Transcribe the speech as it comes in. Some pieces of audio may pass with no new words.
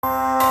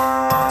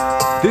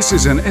This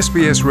is an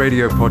SBS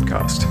radio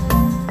podcast.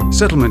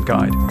 Settlement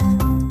Guide.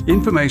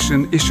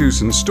 Information,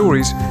 issues and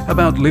stories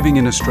about living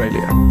in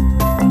Australia.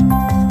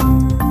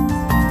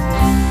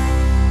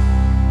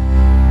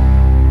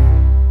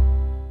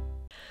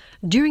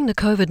 During the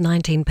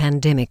COVID-19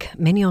 pandemic,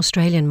 many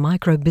Australian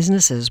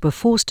micro-businesses were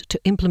forced to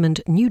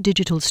implement new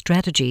digital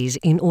strategies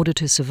in order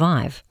to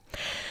survive.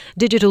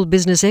 Digital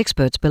business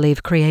experts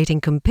believe creating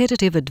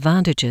competitive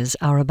advantages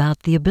are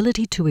about the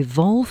ability to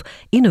evolve,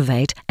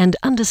 innovate and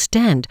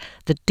understand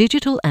that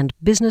digital and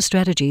business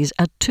strategies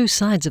are two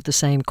sides of the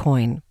same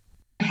coin.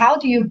 How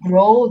do you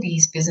grow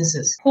these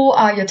businesses? Who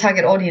are your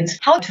target audience?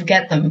 How to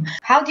get them?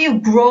 How do you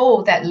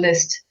grow that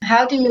list?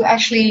 How do you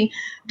actually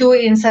do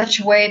it in such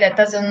a way that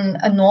doesn't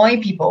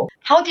annoy people?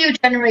 How do you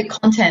generate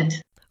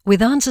content?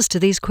 With answers to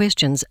these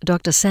questions,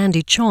 Dr.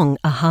 Sandy Chong,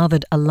 a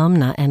Harvard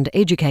alumna and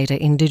educator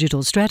in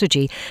digital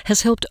strategy,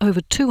 has helped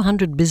over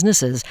 200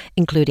 businesses,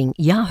 including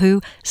Yahoo,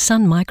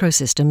 Sun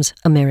Microsystems,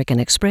 American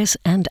Express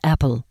and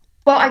Apple.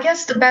 Well, I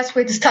guess the best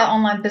way to start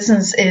online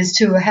business is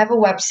to have a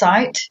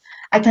website,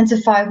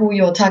 identify who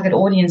your target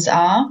audience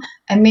are,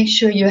 and make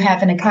sure you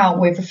have an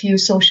account with a few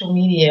social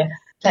media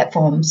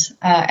platforms.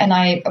 And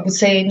I would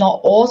say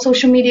not all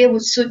social media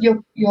would suit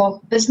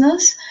your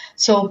business,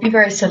 so be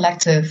very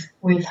selective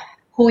with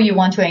who you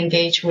want to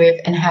engage with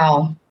and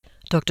how.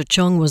 Dr.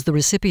 Chong was the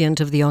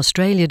recipient of the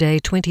Australia Day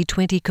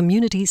 2020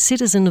 Community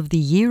Citizen of the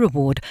Year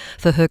Award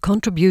for her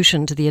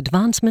contribution to the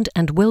advancement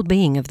and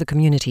well-being of the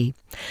community.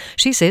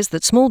 She says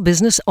that small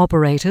business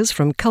operators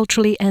from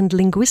culturally and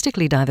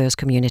linguistically diverse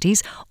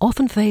communities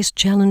often face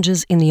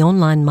challenges in the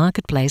online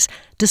marketplace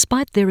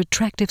despite their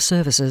attractive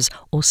services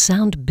or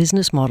sound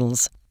business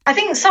models. I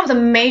think some of the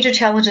major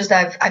challenges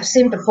that I've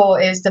seen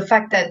before is the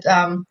fact that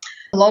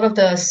a lot of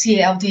the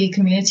CALD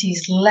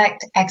communities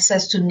lacked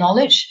access to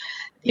knowledge.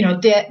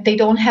 They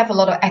don't have a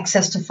lot of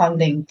access to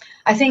funding.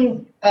 I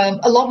think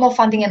a lot more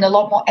funding and a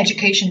lot more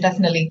education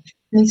definitely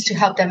needs to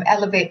help them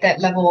elevate that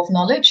level of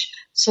knowledge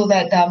so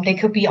that they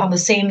could be on the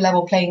same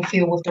level playing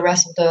field with the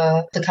rest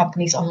of the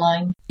companies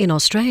online. In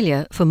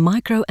Australia, for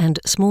micro and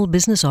small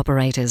business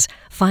operators,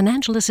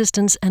 financial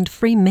assistance and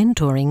free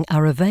mentoring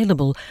are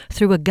available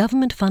through a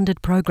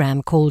government-funded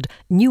program called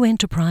New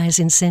Enterprise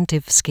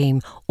Incentive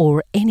Scheme,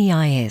 or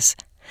NEIS.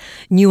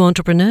 New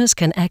entrepreneurs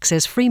can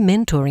access free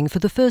mentoring for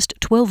the first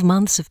 12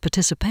 months of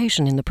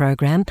participation in the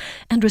program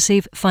and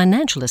receive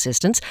financial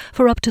assistance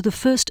for up to the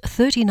first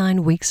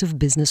 39 weeks of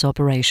business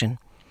operation.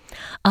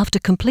 After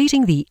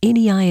completing the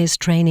NEIS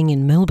training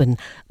in Melbourne,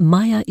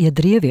 Maya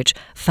Yadrievich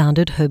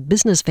founded her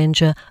business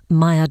venture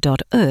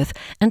Maya.earth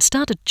and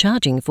started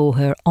charging for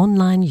her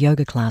online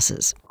yoga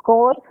classes.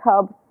 Course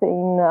helps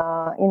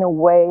in a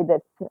way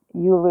that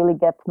you really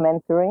get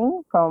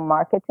mentoring from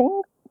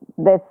marketing.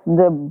 That's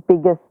the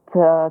biggest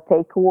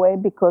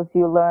takeaway, because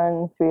you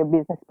learn through your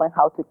business plan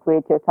how to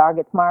create your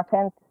target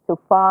market, to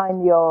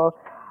find your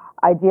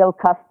ideal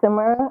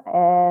customer,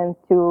 and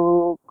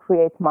to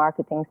create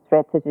marketing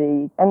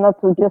strategy. And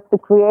not just to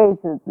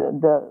create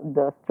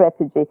the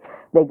strategy,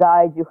 they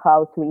guide you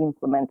how to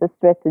implement the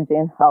strategy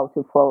and how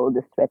to follow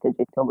the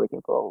strategy toward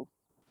your goals.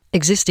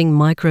 Existing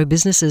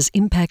micro-businesses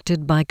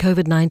impacted by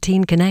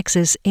COVID-19 can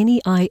access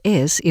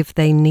NEIS if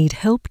they need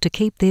help to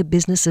keep their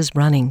businesses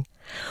running.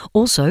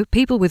 Also,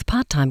 people with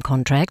part-time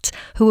contracts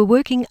who are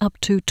working up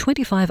to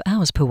 25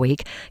 hours per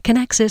week can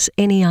access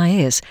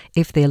NEIS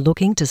if they're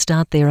looking to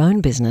start their own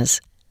business.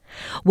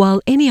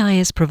 While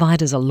NEIS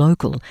providers are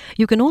local,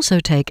 you can also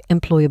take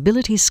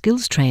employability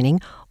skills training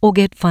or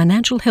get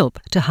financial help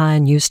to hire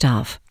new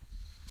staff.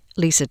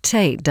 Lisa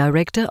Tay,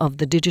 director of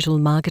the digital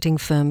marketing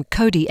firm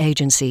Cody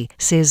Agency,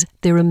 says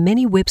there are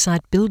many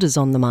website builders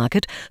on the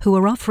market who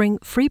are offering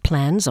free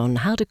plans on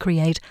how to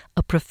create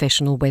a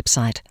professional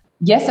website.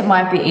 Yes, it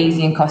might be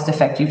easy and cost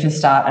effective to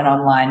start an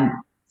online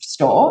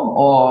store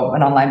or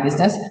an online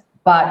business,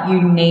 but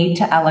you need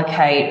to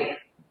allocate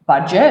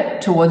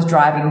budget towards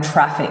driving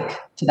traffic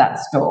to that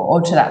store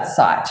or to that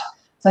site.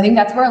 So I think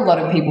that's where a lot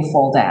of people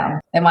fall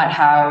down. They might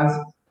have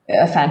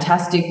a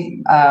fantastic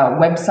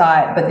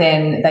website, but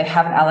then they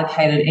haven't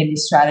allocated any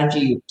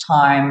strategy,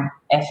 time,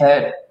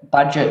 effort,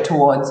 budget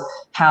towards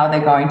how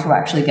they're going to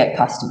actually get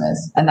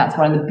customers. And that's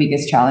one of the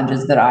biggest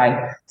challenges that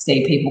I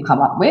see people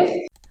come up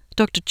with.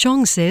 Dr.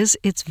 Chong says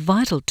it's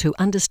vital to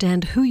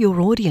understand who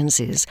your audience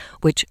is,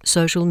 which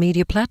social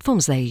media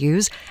platforms they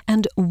use,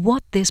 and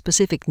what their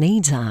specific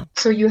needs are.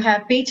 So you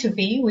have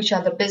B2B, which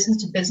are the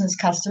business-to-business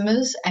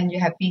customers, and you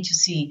have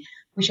B2C,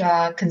 which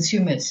are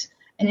consumers.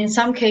 And in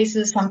some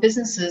cases, some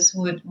businesses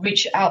would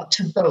reach out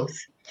to both.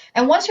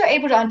 And once you're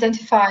able to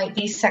identify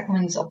these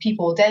segments of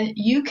people, then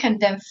you can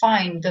then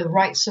find the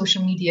right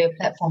social media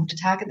platform to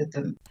target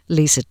them.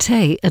 Lisa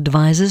Tay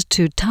advises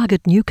to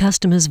target new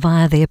customers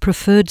via their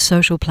preferred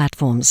social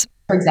platforms.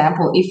 For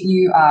example, if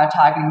you are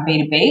targeting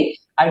B2B,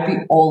 I'd be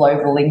all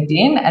over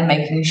LinkedIn and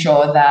making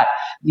sure that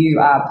you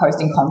are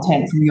posting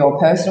content from your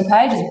personal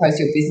page as opposed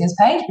to your business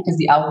page, because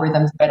the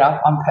algorithm's better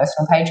on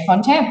personal page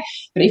content.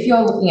 But if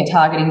you're looking at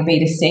targeting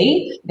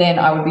B2C, then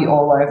I would be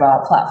all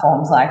over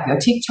platforms like your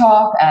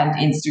TikTok and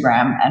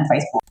Instagram and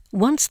Facebook.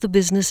 Once the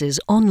business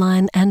is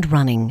online and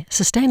running,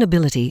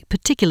 sustainability,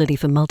 particularly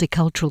for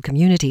multicultural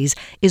communities,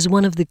 is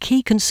one of the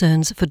key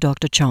concerns for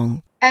Dr.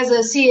 Chong. As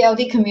a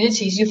CALD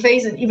communities, you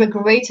face an even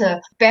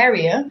greater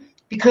barrier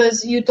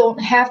because you don't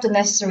have the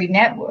necessary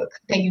network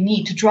that you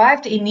need to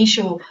drive the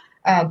initial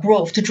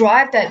growth, to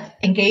drive that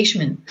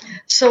engagement.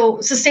 So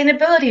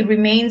sustainability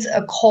remains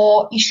a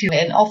core issue,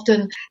 and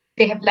often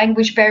they have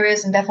language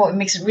barriers, and therefore it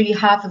makes it really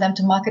hard for them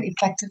to market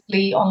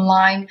effectively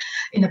online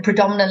in a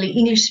predominantly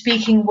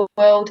English-speaking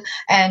world.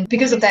 And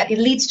because of that, it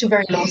leads to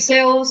very low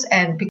sales,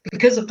 and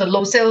because of the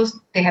low sales,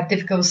 they have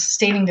difficulty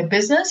sustaining the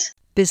business.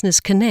 Business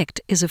Connect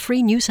is a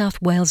free New South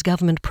Wales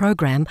government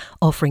program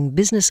offering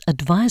business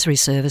advisory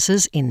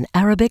services in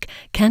Arabic,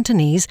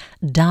 Cantonese,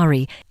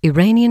 Dari,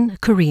 Iranian,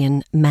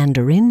 Korean,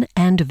 Mandarin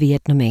and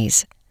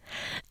Vietnamese.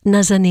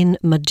 Nazanin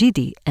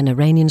Majidi, an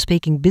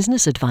Iranian-speaking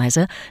business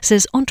advisor,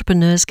 says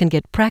entrepreneurs can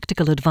get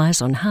practical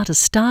advice on how to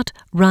start,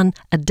 run,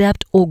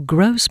 adapt or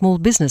grow small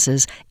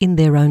businesses in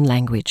their own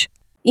language.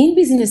 In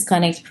Business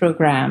Connect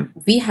program,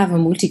 we have a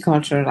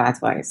multicultural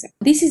advisor.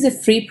 This is a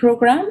free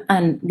program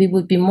and we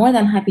would be more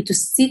than happy to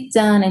sit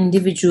down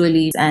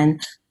individually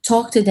and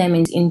talk to them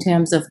in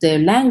terms of their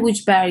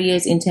language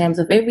barriers, in terms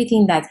of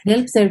everything that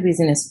helps their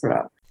business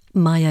grow.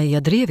 Maya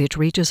Yadrievich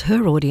reaches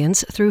her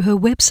audience through her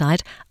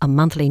website, a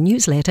monthly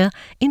newsletter,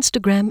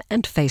 Instagram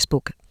and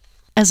Facebook.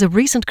 As a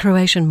recent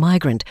Croatian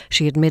migrant,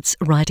 she admits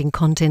writing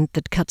content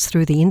that cuts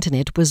through the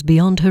internet was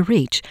beyond her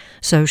reach,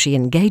 so she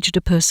engaged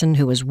a person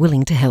who was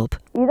willing to help.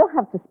 You don't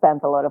have to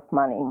spend a lot of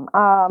money.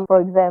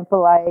 For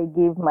example, I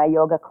give my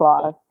yoga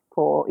class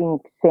in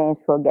exchange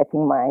for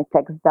getting my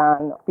text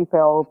done. People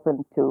are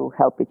open to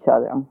help each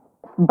other.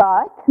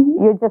 But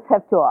you just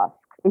have to ask.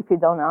 If you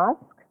don't ask,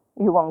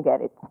 you won't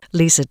get it.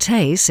 Lisa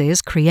Tay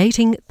says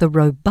creating the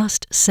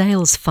robust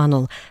sales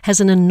funnel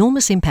has an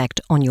enormous impact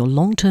on your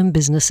long-term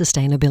business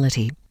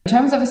sustainability. In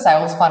terms of a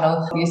sales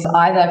funnel, it's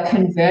either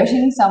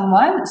converting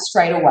someone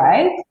straight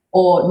away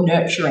or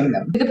nurturing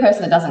them. With the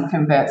person that doesn't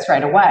convert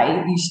straight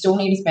away, you still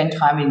need to spend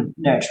time in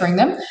nurturing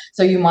them.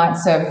 So you might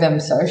serve them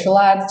social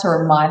ads to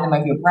remind them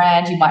of your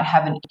brand. You might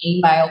have an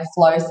email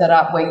flow set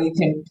up where you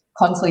can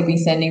constantly be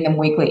sending them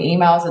weekly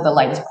emails of the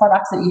latest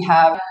products that you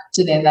have,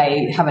 so then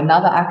they have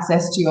another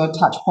access to your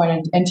touch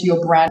point and to your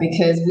brand,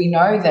 because we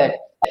know that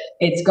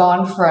it's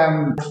gone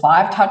from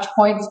 5 touch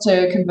points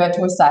to convert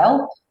to a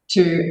sale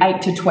to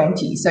 8 to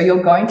 20. So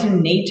you're going to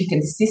need to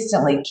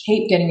consistently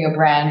keep getting your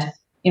brand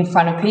in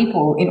front of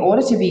people in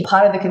order to be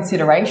part of the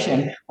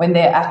consideration when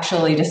they're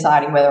actually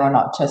deciding whether or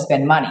not to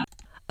spend money.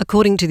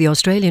 According to the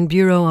Australian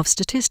Bureau of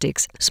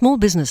Statistics, small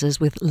businesses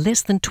with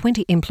less than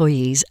 20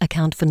 employees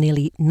account for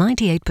nearly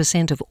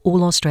 98% of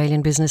all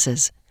Australian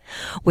businesses.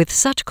 With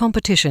such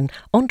competition,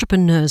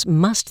 entrepreneurs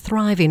must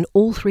thrive in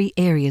all 3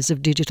 areas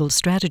of digital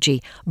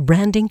strategy: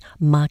 branding,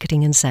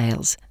 marketing and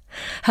sales.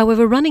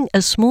 However, running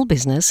a small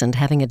business and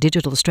having a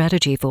digital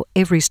strategy for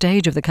every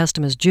stage of the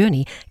customer's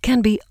journey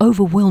can be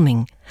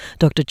overwhelming.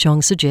 Dr.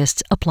 Chong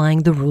suggests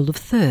applying the rule of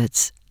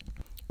thirds.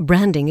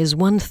 Branding is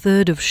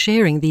 1/3 of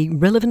sharing the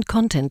relevant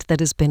content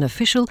that is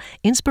beneficial,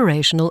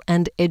 inspirational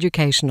and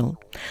educational.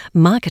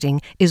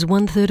 Marketing is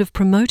 1/3 of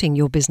promoting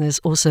your business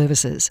or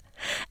services.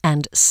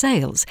 And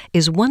sales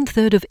is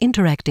 1/3 of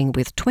interacting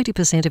with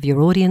 20% of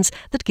your audience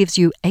that gives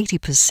you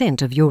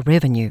 80% of your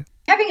revenue.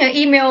 Having an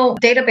email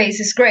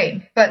database is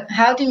great, but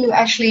how do you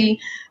actually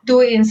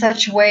do it in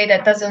such a way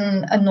that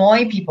doesn't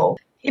annoy people?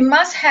 It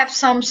must have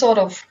some sort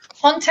of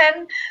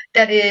content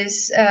that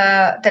is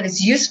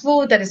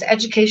useful, that is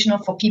educational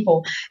for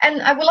people.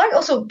 And I would like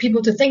also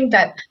people to think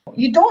that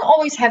you don't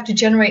always have to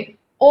generate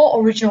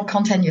all original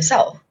content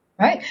yourself,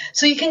 right?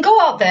 So you can go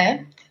out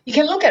there, you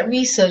can look at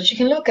research, you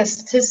can look at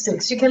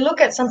statistics, you can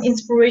look at some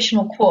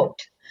inspirational quote,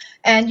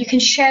 and you can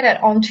share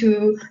that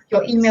onto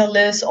your email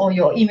list or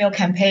your email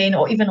campaign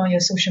or even on your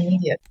social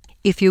media.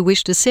 If you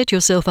wish to set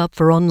yourself up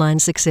for online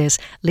success,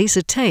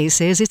 Lisa Tay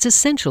says it's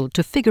essential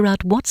to figure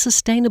out what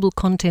sustainable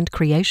content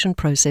creation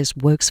process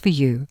works for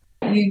you.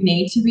 You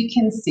need to be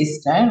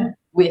consistent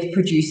with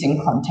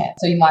producing content.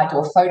 So you might do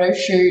a photo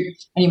shoot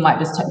and you might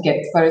just get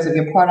photos of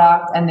your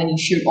product and then you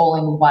shoot all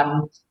in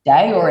one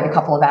day or in a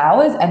couple of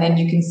hours, and then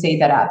you can see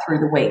that out through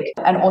the week.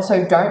 And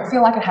also don't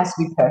feel like it has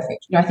to be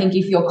perfect. I think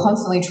if you're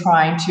constantly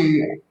trying to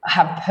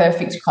have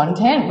perfect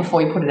content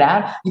before you put it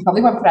out, you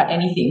probably won't put out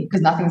anything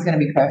because nothing's going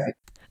to be perfect.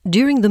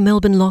 During the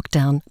Melbourne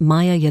lockdown,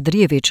 Maya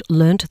Yadrievich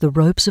learnt the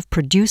ropes of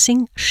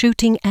producing,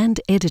 shooting and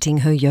editing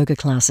her yoga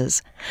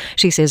classes.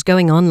 She says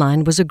going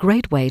online was a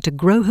great way to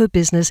grow her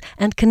business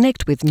and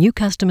connect with new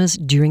customers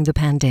during the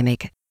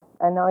pandemic.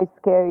 I know it's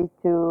scary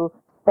to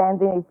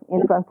stand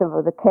in front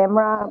of the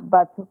camera,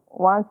 but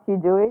once you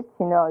do it,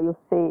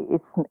 you'll see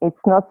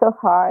it's not so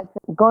hard.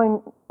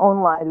 Going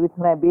online with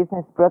my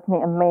business brought me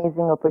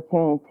amazing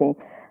opportunity.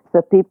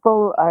 So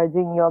people are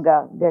doing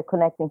yoga, they're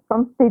connecting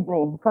from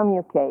Sydney, from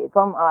UK,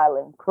 from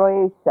Ireland,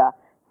 Croatia,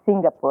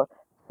 Singapore.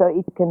 So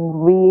it can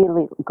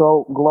really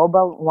go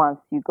global once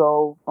you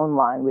go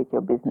online with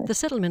your business. The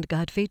Settlement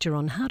Guide feature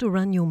on how to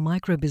run your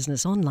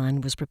micro-business online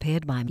was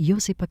prepared by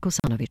Josipa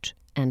Kosanovic.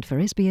 And for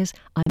SBS,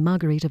 I'm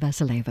Margarita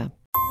Vasileva.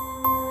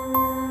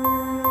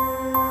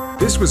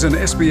 This was an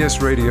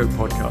SBS radio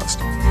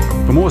podcast.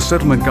 For more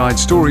Settlement Guide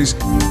stories,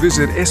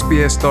 visit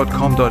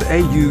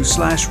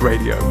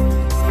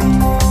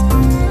sbs.com.au/radio.